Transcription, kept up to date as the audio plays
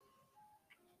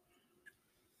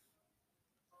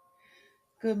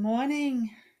Good morning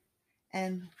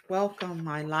and welcome,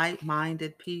 my light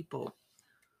minded people.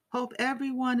 Hope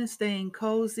everyone is staying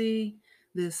cozy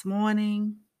this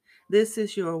morning. This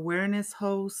is your awareness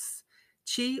host,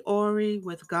 Chi Ori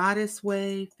with Goddess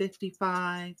Way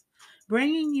 55,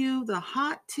 bringing you the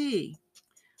hot tea.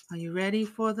 Are you ready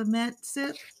for the met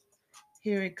sip?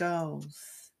 Here it goes.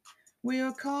 We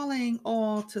are calling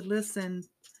all to listen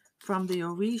from the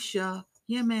Orisha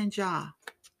Yemenja,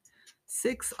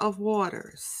 Six of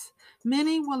Waters.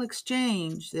 Many will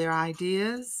exchange their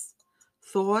ideas,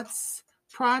 thoughts,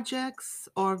 projects,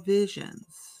 or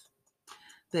visions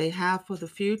they have for the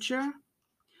future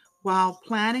while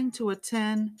planning to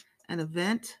attend an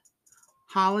event,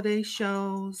 holiday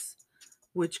shows,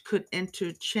 which could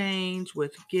interchange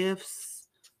with gifts,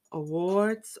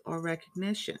 awards, or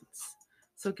recognitions.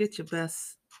 So get your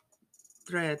best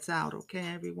threads out,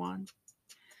 okay, everyone?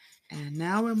 And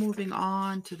now we're moving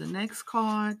on to the next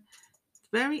card.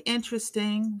 Very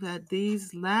interesting that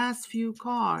these last few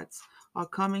cards are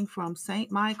coming from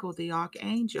Saint Michael the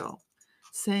Archangel,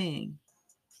 saying,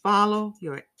 follow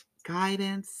your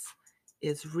guidance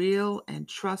is real and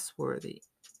trustworthy.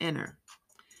 Inner.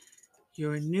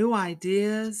 Your new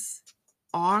ideas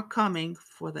are coming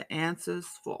for the answers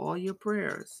for all your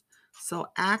prayers. So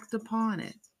act upon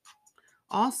it.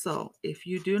 Also, if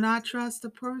you do not trust a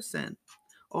person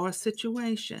or a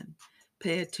situation,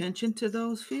 pay attention to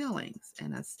those feelings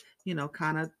and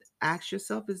kind of ask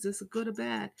yourself, is this a good or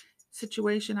bad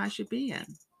situation I should be in?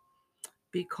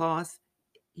 Because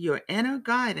your inner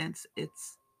guidance,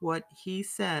 it's what he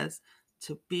says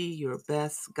to be your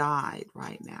best guide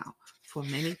right now for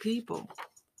many people.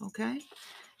 Okay?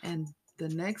 And the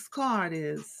next card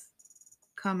is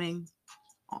coming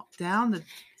down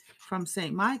from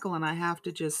St. Michael, and I have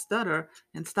to just stutter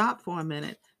and stop for a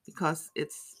minute because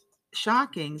it's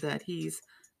shocking that he's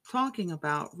talking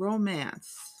about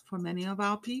romance for many of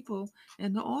our people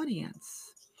in the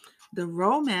audience. The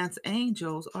romance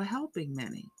angels are helping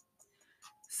many,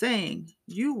 saying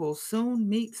you will soon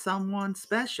meet someone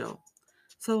special.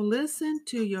 So listen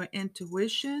to your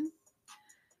intuition.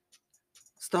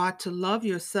 Start to love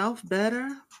yourself better.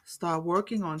 Start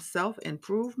working on self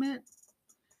improvement.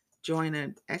 Join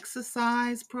an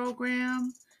exercise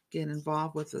program. Get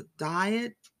involved with a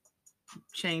diet.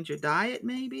 Change your diet,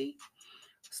 maybe.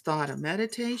 Start a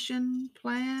meditation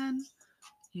plan.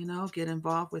 Get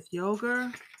involved with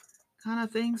yoga. Kind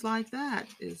of things like that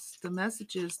is the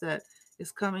messages that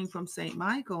is coming from St.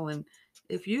 Michael. And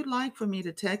if you'd like for me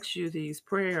to text you these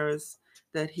prayers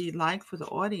that he'd like for the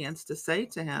audience to say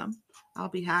to him, I'll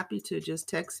be happy to. Just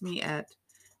text me at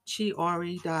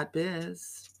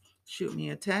chiori.biz. Shoot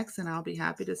me a text and I'll be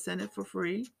happy to send it for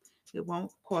free. It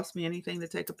won't cost me anything to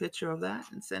take a picture of that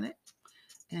and send it.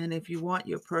 And if you want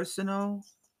your personal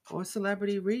or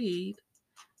celebrity read,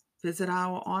 visit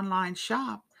our online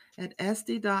shop at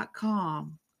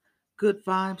sd.com. Good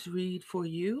Vibes Read for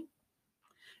You.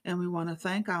 And we want to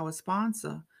thank our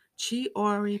sponsor,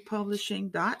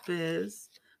 ChiOriPublishing.biz,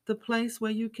 the place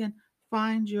where you can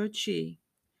find your chi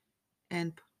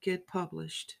and get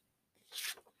published.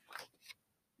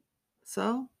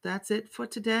 So that's it for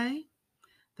today.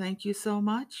 Thank you so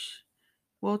much.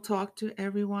 We'll talk to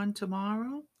everyone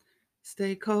tomorrow.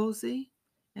 Stay cozy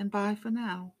and bye for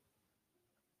now.